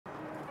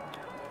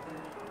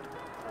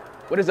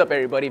What is up,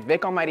 everybody?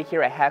 Vic Almighty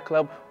here at Hat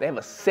Club. They have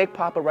a sick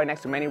pop-up right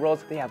next to Many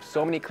Rolls. They have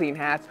so many clean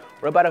hats.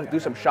 We're about to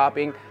do some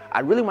shopping. I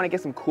really want to get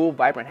some cool,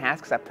 vibrant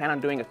hats because I plan on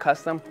doing a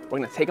custom. We're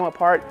going to take them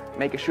apart,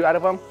 make a shoe out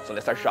of them. So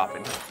let's start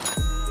shopping.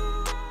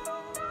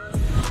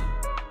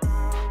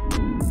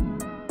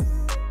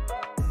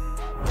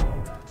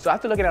 So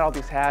after looking at all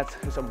these hats,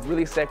 there's some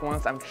really sick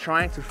ones. I'm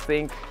trying to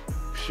think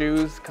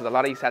shoes because a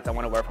lot of these hats I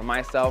want to wear for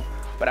myself,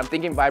 but I'm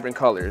thinking vibrant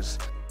colors.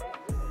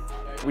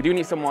 We do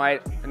need some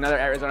white, another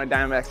Arizona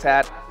Diamondbacks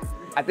hat.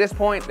 At this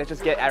point, let's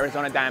just get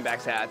Arizona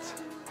Diamondbacks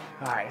hats.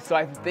 All right, so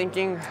I'm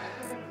thinking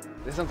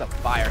this one's a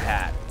fire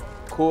hat.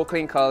 Cool,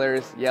 clean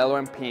colors, yellow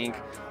and pink.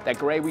 That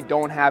gray we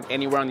don't have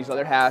anywhere on these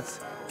other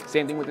hats.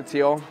 Same thing with the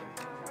teal.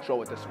 Show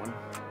with this one.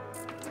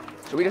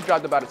 So we just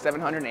dropped about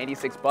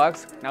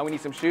 $786. Now we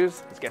need some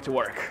shoes. Let's get to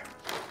work.